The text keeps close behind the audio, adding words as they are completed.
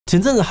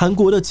前阵子韩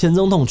国的前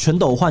总统全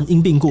斗煥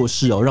因病过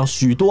世让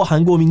许多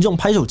韩国民众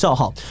拍手叫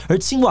好，而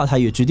青瓦台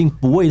也决定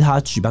不为他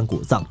举办国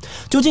葬。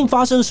究竟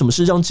发生了什么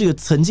事，让这个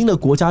曾经的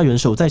国家元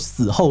首在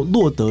死后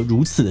落得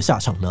如此的下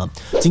场呢？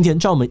今天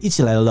就让我们一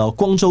起来聊聊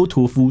光州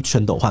屠夫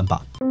全斗煥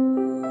吧。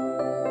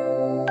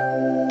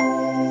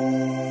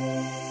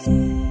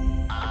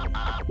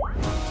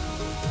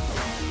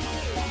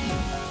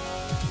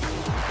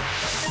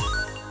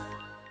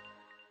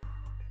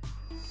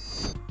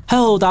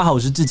Hello， 大家好，我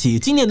是志祺。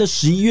今年的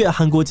11月，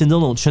韩国前总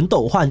统全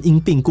斗煥因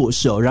病过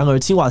世然而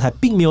青瓦台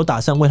并没有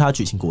打算为他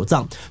举行国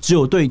葬，只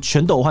有对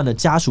全斗煥的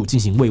家属进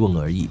行慰问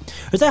而已。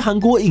而在韩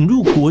国引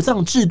入国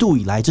葬制度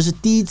以来，这是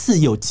第一次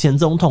有前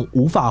总统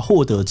无法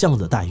获得这样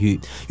的待遇。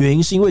原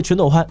因是因为全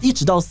斗煥一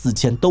直到死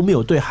前都没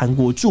有对韩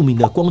国著名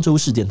的光州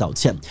事件道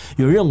歉。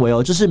有人认为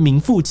这是名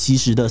副其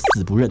实的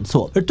死不认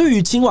错。而对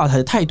于青瓦台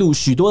的态度，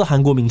许多的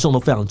韩国民众都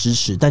非常支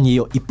持，但也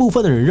有一部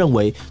分的人认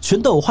为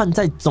全斗煥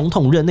在总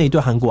统任内对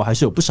韩国还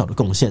是有不少的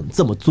贡献，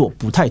这么做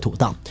不太妥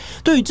当。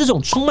对于这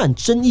种充满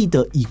争议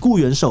的已故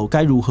元首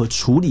该如何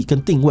处理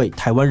跟定位，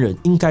台湾人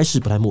应该是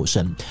不太陌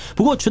生。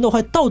不过全斗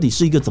煥到底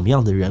是一个怎么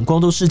样的人？光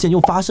州事件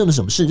又发生了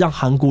什么事，让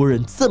韩国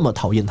人这么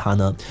讨厌他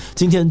呢？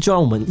今天就让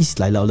我们一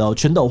起来聊聊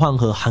全斗煥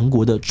和韩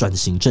国的转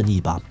型正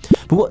义吧。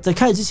不过在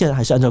开始之前，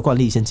还是按照惯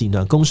例先进一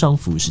段工商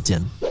服务时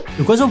间。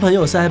有观众朋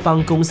友是在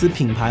帮公司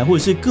品牌或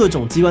者是各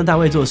种机关单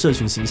位做社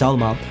群行销的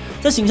吗？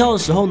在行销的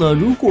时候呢，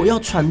如果要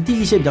传递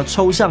一些比较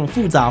抽象、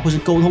复杂或是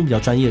沟通比较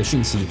专业的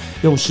讯息，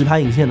用实拍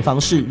影片的方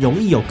式容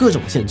易有各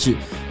种限制。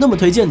那么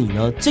推荐你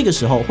呢，这个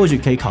时候或许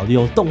可以考虑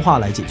用动画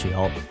来解决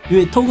因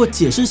为透过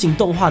解释型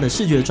动画的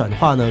视觉转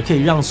化呢，可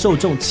以让受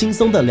众轻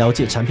松的了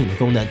解产品的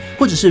功能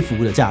或者是服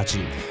务的价值。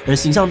而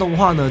形象动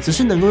画呢，则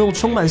是能够用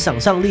充满想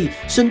象力、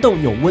生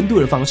动有温度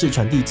的方式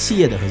传递企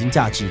业的核心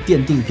价值，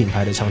奠定品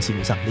牌的长期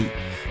影响力。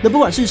那不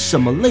管是什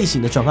么类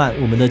型的专案，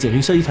我们的简讯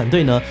设计团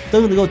队呢，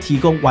都能够提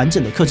供完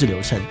整的客制流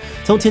程，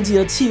从前期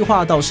的企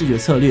划到视觉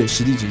策略、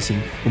实际执行，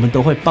我们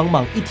都会帮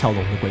忙一条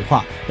龙的规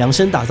划，量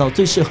身打造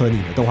最适合你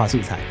的动画素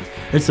材。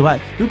而此外，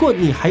如果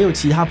你还有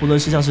其他不论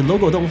是像是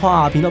logo 动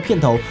画、频道片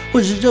头，或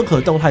者是任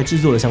何动态制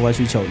作的相关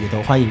需求，也都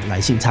欢迎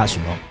来信洽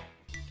询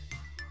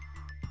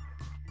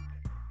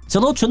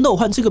讲到全斗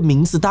煥这个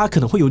名字，大家可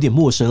能会有点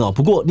陌生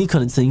不过你可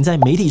能曾经在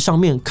媒体上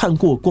面看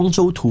过光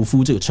州屠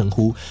夫这个称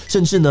呼，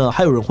甚至呢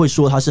还有人会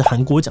说他是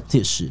韩国蒋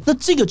介石。那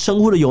这个称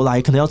呼的由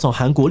来，可能要从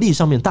韩国历史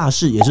上面大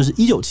事，也就是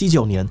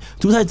1979年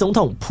独裁总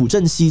统朴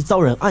正熙遭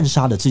人暗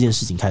杀的这件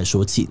事情开始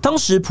说起。当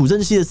时朴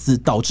正熙的死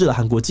导致了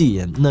韩国戒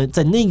严，那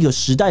在那个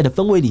时代的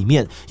氛围里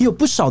面，也有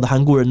不少的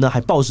韩国人呢还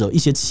抱着一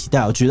些期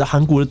待觉得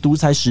韩国的独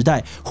裁时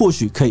代或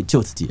许可以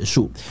就此结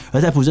束。而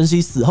在朴正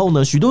熙死后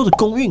呢，许多的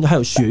公运还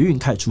有学运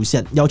开始出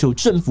现，要求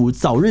政府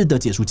早日的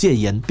解除戒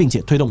严，并且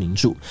推动民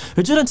主。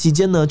而这段期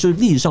间呢，就是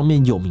历史上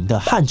面有名的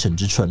汉城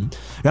之春。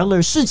然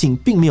而事情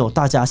并没有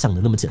大家想的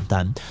那么简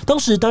单。当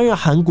时担任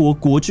韩国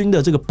国军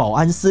的这个保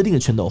安司令的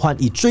全斗煥，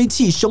以追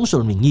缉凶手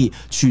的名义，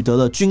取得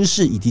了军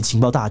事以及情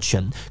报大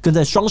权，更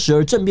在双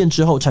12政变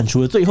之后铲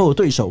除了最后的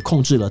对手，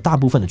控制了大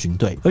部分的军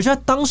队。而在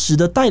当时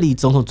的代理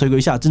总统崔圭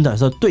夏正打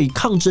算对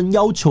抗争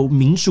要求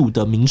民主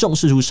的民众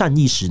释出善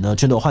意时呢，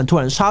全斗煥突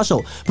然插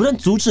手，不但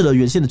阻止了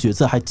原先的决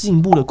策，还进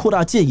一步的扩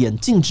大戒严，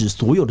禁止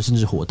所有的政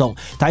治活动，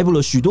逮捕了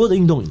许多的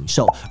运动领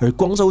袖，而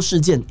光州事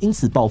件因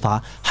此爆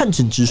发，汉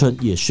城之春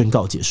也宣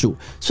告结束。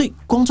所以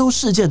光州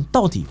事件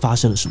到底发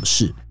生了什么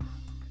事？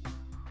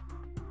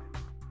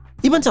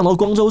一般讲到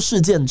光州事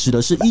件，指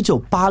的是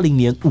1980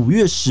年5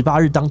月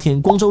18日当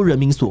天，光州人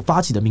民所发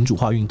起的民主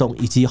化运动，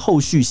以及后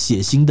续血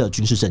腥的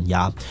军事镇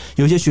压。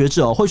有些学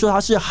者会说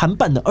它是韩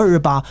版的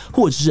228，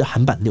或者是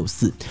韩版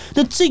64。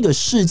那这个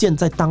事件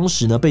在当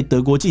时呢，被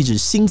德国记者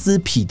辛兹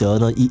彼得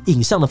呢以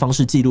影像的方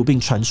式记录，并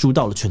传输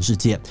到了全世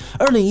界。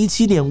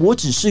2017年，我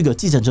只是个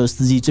计程车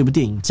司机这部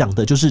电影讲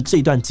的就是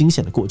这段惊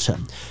险的过程。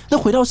那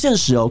回到现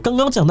实刚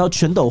刚讲到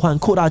全斗煥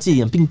扩大戒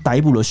严，并逮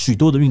捕了许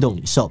多的运动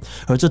领袖，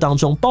而这当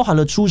中包含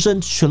了出身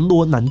全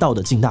罗南道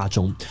的金大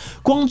中。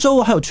光州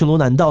还有全罗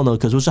南道呢，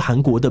可说是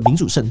韩国的民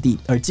主圣地。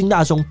而金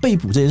大中被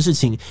捕这件事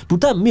情，不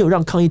但没有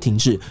让抗议停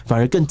止，反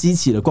而更激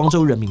起了光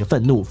州人民的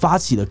愤怒，发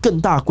起了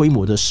更大规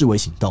模的示威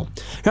行动。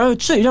然而，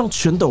这也让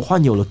全斗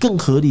煥有了更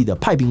合理的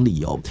派兵理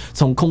由，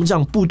从空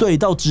降部队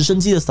到直升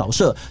机的扫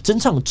射，整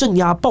场镇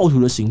压暴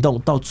徒的行动，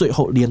到最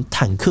后连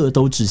坦克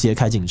都直接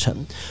开进城。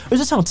而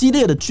这场激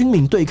烈的军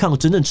民对抗，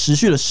整整持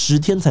续了10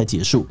天才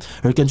结束。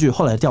而根据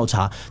后来的调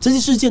查，这起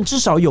事件至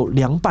少有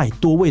200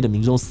多位的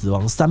民众死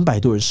亡，300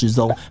多人失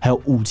踪，还有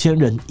5000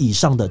人以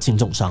上的轻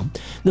重伤。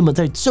那么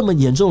在这么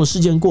严重的事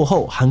件过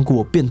后，韩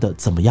国变得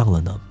怎么样了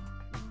呢？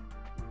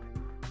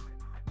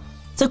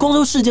在光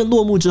州事件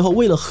落幕之后，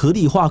为了合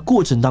理化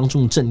过程当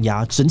中的镇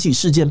压，整起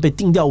事件被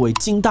定调为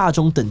金大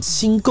中等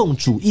亲共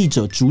主义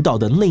者主导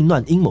的内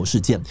乱阴谋事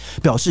件，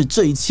表示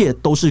这一切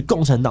都是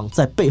共产党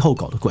在背后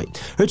搞的鬼。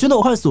而全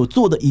斗煥所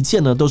做的一切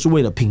呢，都是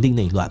为了平定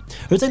内乱。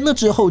而在那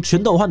之后，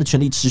全斗煥的权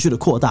力持续的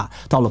扩大，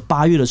到了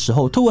8月的时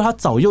候，透过他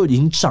早就已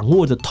经掌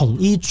握的统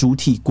一主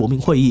体国民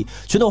会议，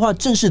全斗煥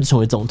正式成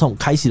为总统，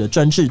开启了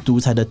专制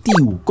独裁的第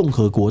5共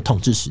和国统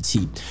治时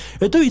期。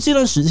而对于这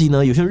段时期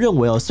呢，有些人认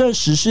为虽然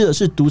实施的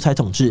是独裁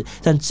统治，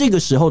但这个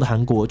时候的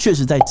韩国确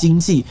实在经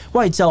济、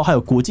外交还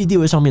有国际地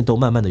位上面都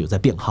慢慢的有在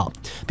变好。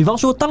比方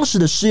说，当时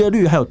的失业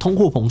率还有通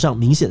货膨胀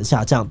明显的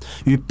下降，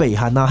与北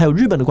韩还有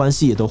日本的关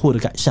系也都获得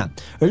改善。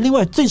而另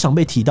外最常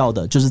被提到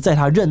的就是在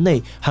他任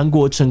内，韩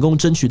国成功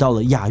争取到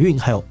了亚运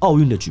还有奥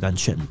运的举办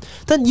权。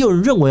但也有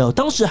人认为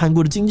当时韩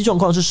国的经济状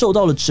况是受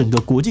到了整个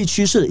国际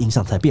趋势的影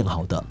响才变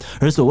好的，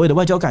而所谓的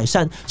外交改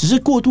善只是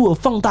过度的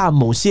放大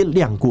某些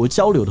两国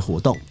交流的活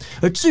动。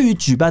而至于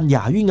举办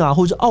亚运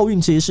或者奥运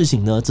这些事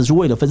情呢，则是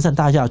为了分散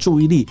大家的注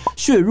意力，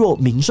削弱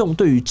民众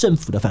对于政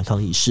府的反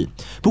抗意识。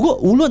不过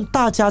无论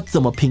大家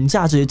怎么评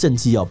价这些政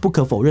绩不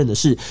可否认的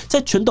是，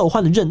在全斗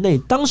煥的任内，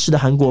当时的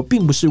韩国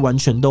并不是完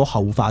全都毫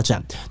无发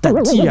展。但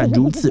既然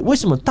如此，为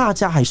什么大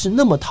家还是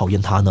那么讨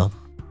厌他呢？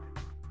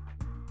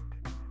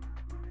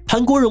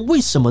韩国人为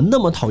什么那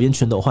么讨厌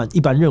全斗煥？一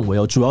般认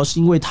为主要是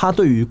因为他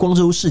对于光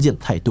州事件的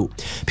态度。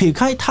撇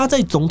开他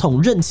在总统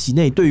任期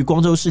内对于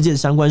光州事件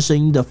相关声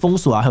音的封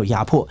锁还有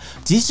压迫，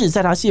即使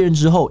在他卸任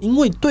之后，因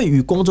为对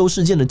于光州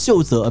事件的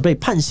究责而被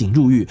判刑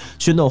入狱，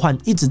全斗煥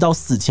一直到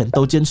死前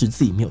都坚持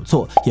自己没有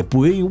错，也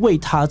不愿意为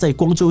他在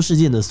光州事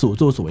件的所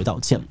作所为道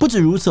歉。不止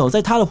如此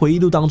在他的回忆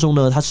录当中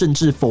呢，他甚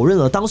至否认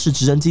了当时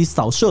直升机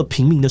扫射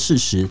平民的事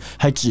实，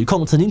还指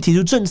控曾经提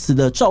出证词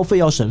的赵费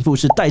耀神父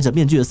是戴着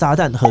面具的撒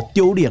旦和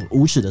丢脸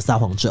无耻的撒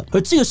谎者。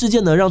而这个事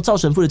件呢，让赵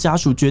神父的家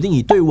属决定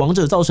以对亡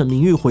者造成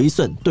名誉毁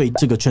损对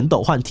这个全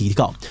斗煥提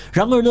告。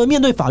然而呢，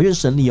面对法院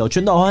审理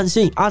全斗煥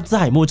先以阿兹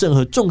海默症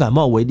和重感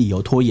冒为理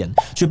由拖延，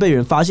却被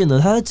人发现呢，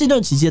他在这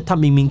段期间他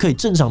明明可以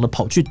正常的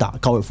跑去打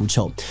高尔夫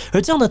球。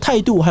而这样的态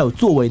度还有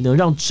作为呢，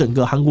让整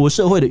个韩国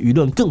社会的舆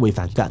论更为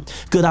反感，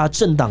各大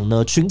政党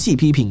呢群起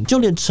批评，就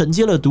连承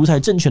接了独裁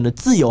政权的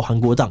自由韩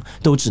国党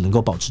都只能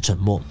够保持沉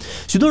默。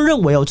许多人认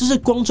为这是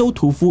光州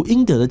屠夫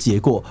应得的结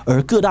果，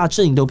而各大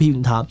阵营都批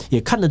评他，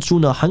也看得出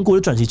呢，韩国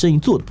的转型正义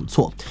做得不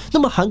错。那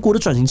么韩国的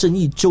转型正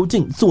义究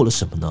竟做了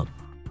什么呢？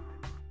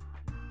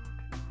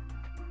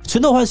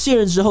全斗煥卸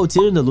任之后，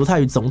接任的罗泰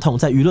愚总统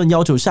在舆论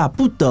要求下，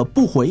不得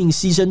不回应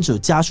牺牲者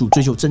家属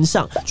追求真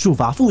相、处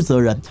罚负责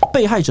人、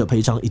被害者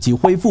赔偿以及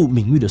恢复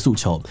名誉的诉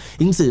求。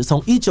因此，从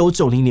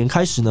1990年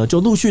开始呢，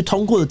就陆续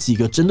通过了几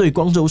个针对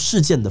光州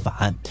事件的法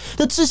案。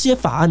那这些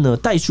法案呢，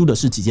带出的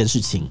是几件事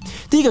情。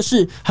第一个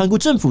是韩国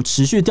政府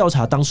持续调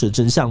查当时的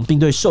真相，并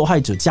对受害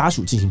者家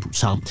属进行补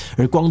偿。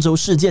而光州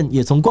事件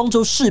也从光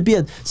州事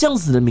变这样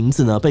子的名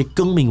字呢，被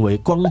更名为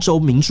光州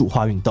民主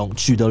化运动，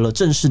取得了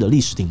正式的历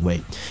史定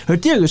位。而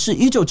第二个是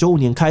1995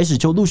年开始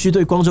就陆续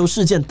对光州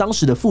事件当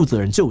时的负责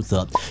人究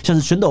责，像是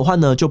全斗煥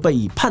呢就被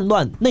以叛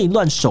乱、内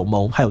乱首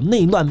谋、还有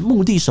内乱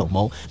目的首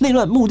谋、内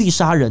乱目的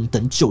杀人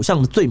等9项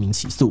的罪名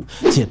起诉，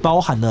且包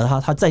含了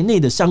他在内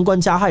的相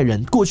关加害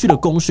人过去的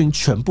功勋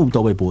全部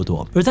都被剥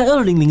夺。而在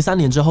2003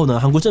年之后呢，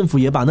韩国政府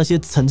也把那些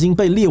曾经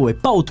被列为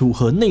暴徒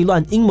和内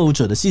乱阴谋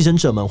者的牺牲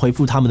者们恢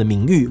复他们的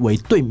名誉为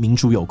对民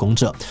主有功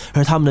者，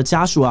而他们的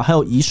家属还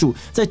有遗属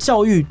在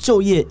教育、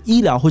就业、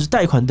医疗或是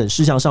贷款等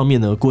事项上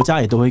面呢，国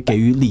家也都会给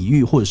予礼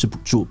遇或者是补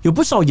助。有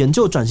不少研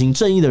究转型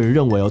正义的人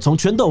认为从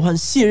全斗煥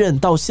卸任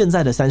到现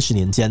在的30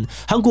年间，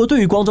韩国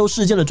对于光州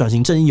事件的转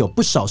型正义有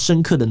不少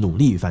深刻的努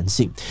力与反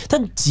省。但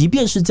即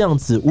便是这样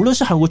子，无论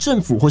是韩国政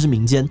府或是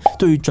民间，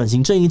对于转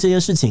型正义这件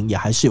事情也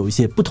还是有一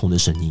些不同的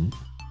声音。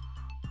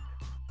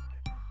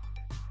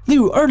例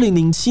如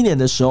2007年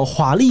的时候，《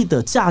华丽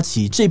的假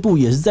期》这部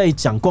也是在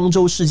讲光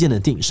州事件的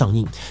电影上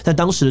映，但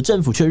当时的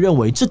政府却认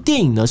为这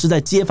电影呢是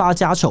在揭发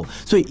家丑，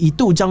所以一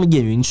度将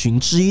演员群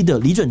之一的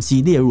李准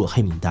基列入了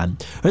黑名单。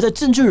而在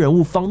政治人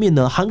物方面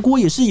呢，韩国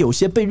也是有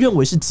些被认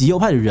为是极右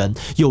派的人，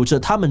有着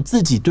他们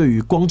自己对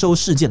于光州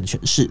事件的诠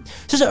释。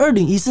这是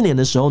2014年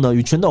的时候呢，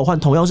与全斗煥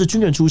同样是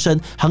军人出身，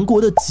韩国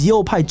的极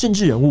右派政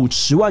治人物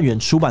10万元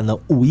出版了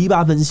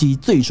518分析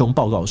最终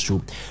报告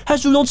书，他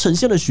在书中呈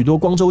现了许多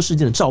光州事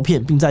件的照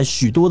片，并在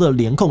许多的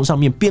联控上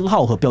面编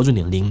号和标准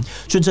年龄，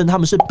宣称他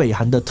们是北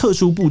韩的特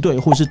殊部队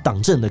或是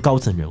党政的高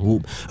层人物。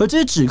而这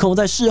些指控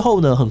在事后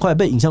呢，很快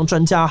被影像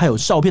专家还有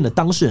照片的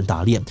当事人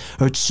打脸，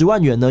而10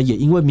万元呢，也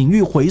因为名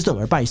誉毁损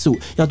而败诉，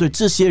要对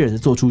这些人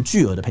做出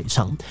巨额的赔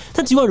偿。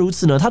但尽管如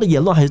此呢，他的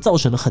言论还是造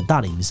成了很大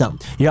的影响，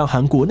也让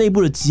韩国内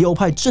部的极右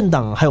派政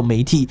党还有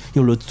媒体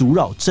有了阻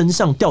扰真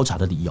相调查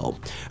的理由。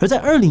而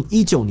在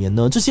2019年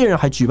呢，这些人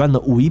还举办了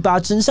518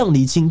真相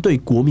厘清对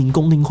国民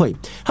公听会，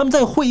他们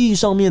在会议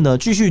上面呢，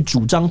据继续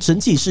主张整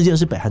起事件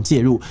是北韩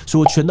介入，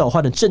说全斗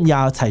焕的镇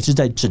压才是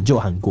在拯救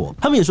韩国。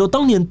他们也说，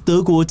当年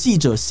德国记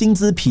者辛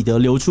兹彼得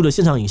流出的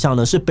现场影像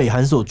呢，是北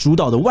韩所主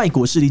导的外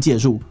国势力介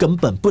入，根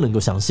本不能够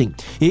相信。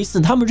也因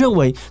此，他们认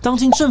为当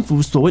今政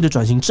府所谓的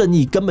转型正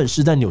义根本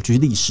是在扭曲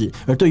历史，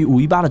而对于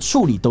518的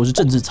处理都是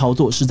政治操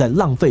作，是在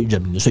浪费人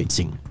民的税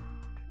金。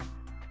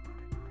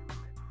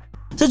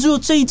在制作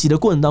这一集的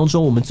过程当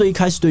中，我们最一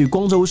开始对于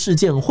光州事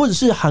件或者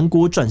是韩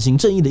国转型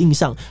正义的印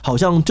象，好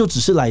像就只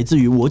是来自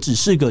于《我只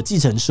是个计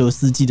程车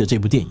司机》的这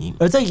部电影。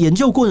而在研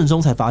究过程中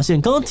才发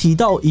现，刚刚提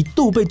到一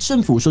度被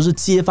政府说是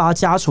揭发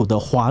家丑的《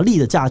华丽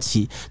的假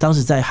期》，当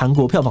时在韩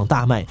国票房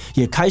大卖，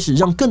也开始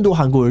让更多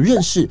韩国人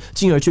认识，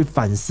进而去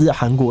反思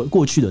韩国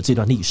过去的这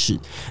段历史。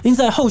因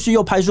此在后续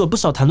又拍出了不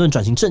少谈论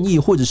转型正义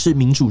或者是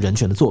民主人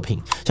权的作品，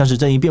像是《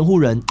正义辩护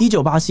人》、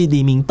1987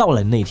黎明到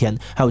来的那天，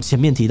还有前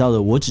面提到的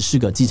《我只是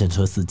个计程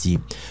车司机》。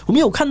我们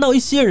有看到一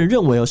些人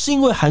认为是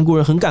因为韩国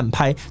人很敢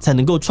拍，才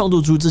能够创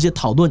作出这些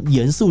讨论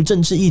严肃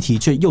政治议题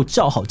却又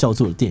叫好叫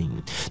座的电影。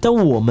但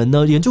我们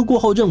呢，研究过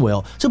后认为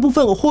这部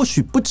分或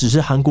许不只是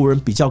韩国人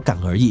比较敢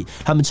而已，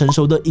他们成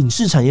熟的影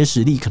视产业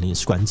实力可能也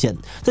是关键。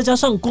再加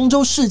上光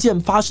州事件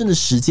发生的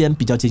时间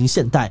比较接近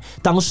现代，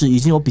当时已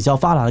经有比较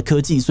发达的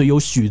科技，所以有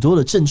许多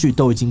的证据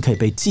都已经可以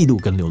被记录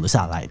跟留了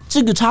下来。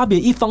这个差别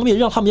一方面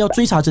让他们要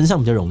追查真相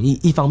比较容易，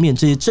一方面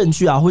这些证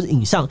据或者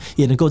影像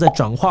也能够再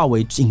转化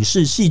为影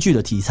视戏剧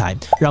的题材，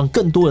让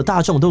更多的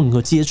大众都能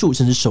够接触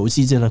甚至熟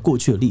悉这段过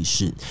去的历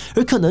史。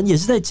而可能也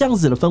是在这样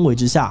子的氛围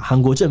之下，韩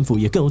国政府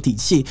也更有底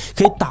气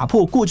可以打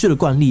破过去的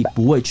惯例，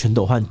不为全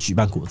斗焕举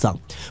办国葬。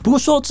不过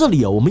说到这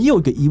里我们也有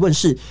一个疑问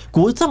是，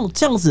国葬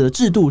这样子的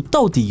制度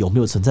到底有没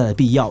有存在的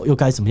必要，又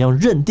该怎么样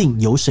认定，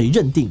由谁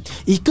认定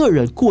一个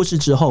人过世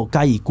之后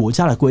该以国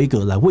家的规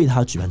格来为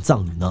他举办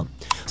葬礼呢？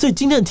所以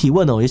今天的提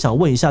问也想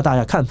问一下大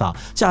家看法。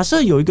假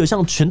设有一个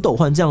像全斗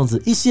焕这样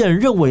子，一些人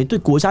认为对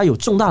国家有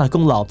重大的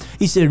功劳，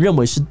一些人认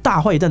为是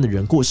大坏蛋的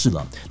人过世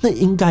了，那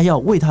应该要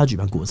为他举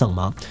办国葬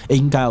吗？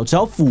应该只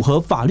要符合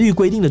法律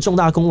规定的重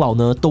大功劳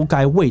呢，都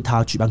该为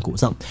他举办国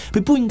葬。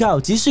不应该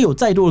即使有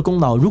再多的功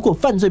劳，如果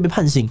犯罪被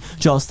判刑，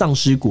就要丧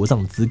失国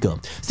葬的资格。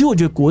所以我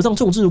觉得国葬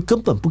这种制度根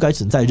本不该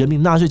存在，人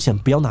民纳税钱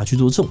不要拿去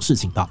做这种事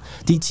情吧。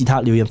其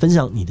他留言分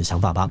享你的想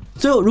法吧。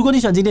最后，如果你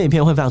喜欢今天的影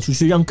片，会分享出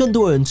去，让更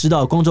多人知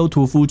道光州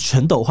屠夫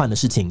全斗焕的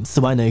事情。此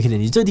外呢，也可以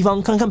点击这个地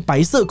方看看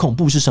白色恐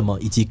怖是什么，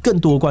以及更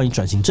多关于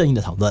转型正义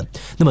的讨论。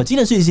那么今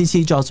天的世界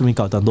77就到这边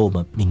告一段落，我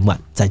们明晚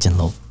再见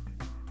喽。